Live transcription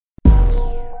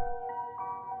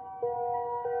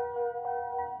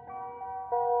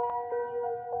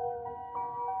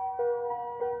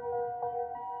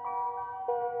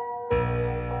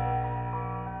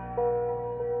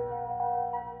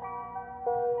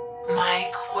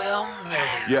Mike Wilmer.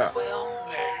 Yeah.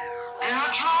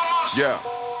 Yeah.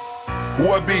 Who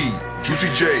I be? Juicy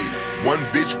J. One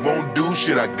bitch won't do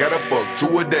shit, I gotta fuck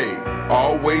two a day.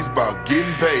 Always about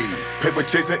getting paid. Paper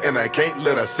chasing and I can't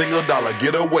let a single dollar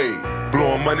get away.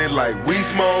 Blowing money like we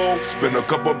smoke. Spend a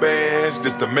couple bands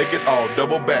just to make it all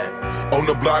double back. On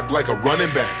the block like a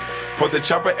running back. Put the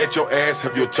chopper at your ass,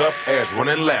 have your tough ass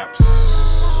running laps.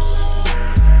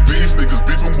 These niggas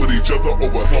beefing with each other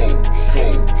over hoes.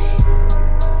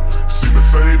 See the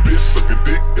same bitch sucking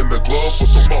dick in the glove for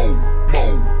some more.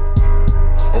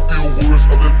 A few words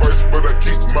of advice, but I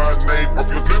keep my name off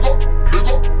your nigga.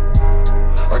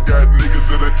 I got niggas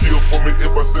that'll kill for me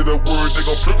if I say the word, they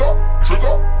gon' trigger.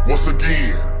 Once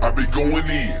again, I be going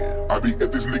in. I be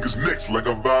at these niggas' necks like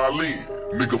a violin.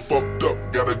 Nigga fucked up,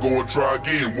 gotta go and try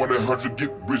again. 1-800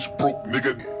 get rich broke,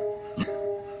 nigga.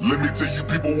 Let me tell you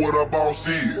people what a boss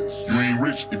is. You ain't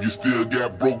rich if you still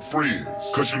got broke friends.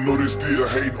 Cause you know they still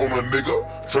hate on a nigga.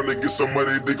 Tryna get some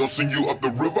money, they gon' send you up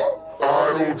the river.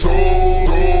 I don't told.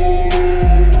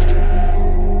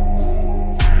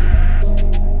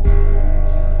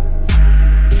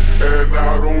 And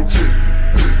I don't check.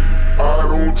 I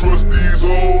don't trust these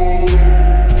hoes.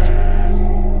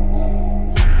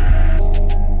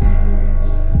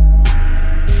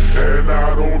 And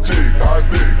I don't check. I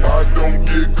think I don't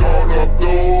get caught up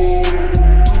though.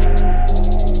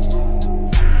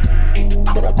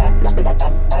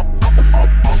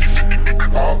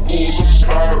 I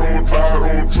pull them, I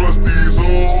don't trust these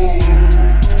hoes.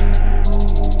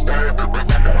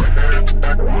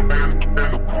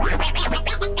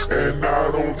 And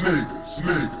I don't niggas.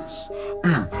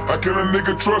 How can a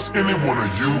nigga trust any one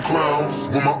of you clowns?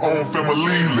 When my own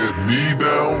family let me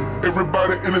down.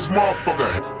 Everybody in this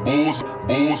motherfucker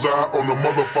bullseye on the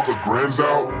motherfucker grands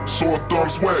out. Sore thumb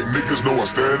swag, niggas know I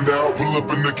stand out. Pull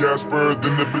up in the Casper,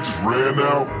 then the bitches ran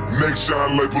out. Neck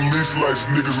shine like police lights,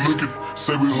 niggas looking.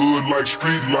 Say we hood like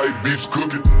street light, beefs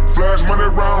cooking. Flash money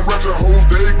round, ratchet hoes,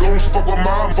 they gon' fuck with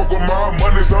my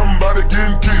money, somebody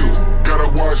getting killed. Gotta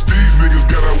watch these niggas,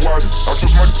 gotta watch. I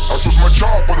trust my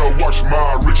chart, but I watch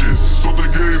my riches. So the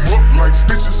game up like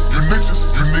stitches. You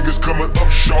niggas coming up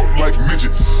short like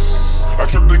midgets. I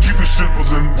tried to keep the shit with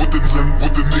the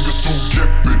niggas who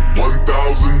kept it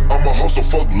 1,000. I'm a hustle,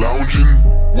 fuck lounging.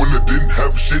 When I didn't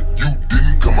have shit, you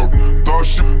didn't come up.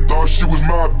 Thought she was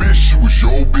my bitch, she was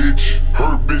your bitch.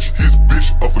 Her bitch, his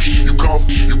bitch, of a shit. You call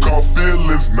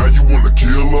feelings, now you wanna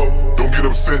kill her. Don't get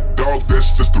upset, dog,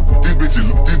 that's just the. These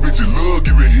bitches love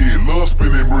giving head, love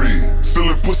spinning bread.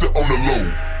 Selling pussy on the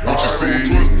low, what you say? I don't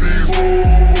trust these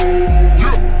hoes.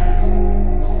 Yeah.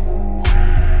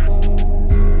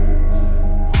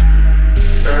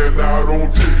 And I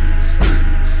don't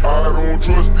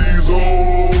trust these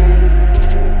hoes.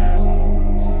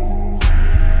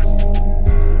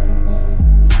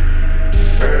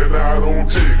 And I don't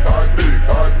check, I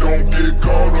don't get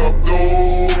caught up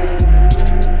though.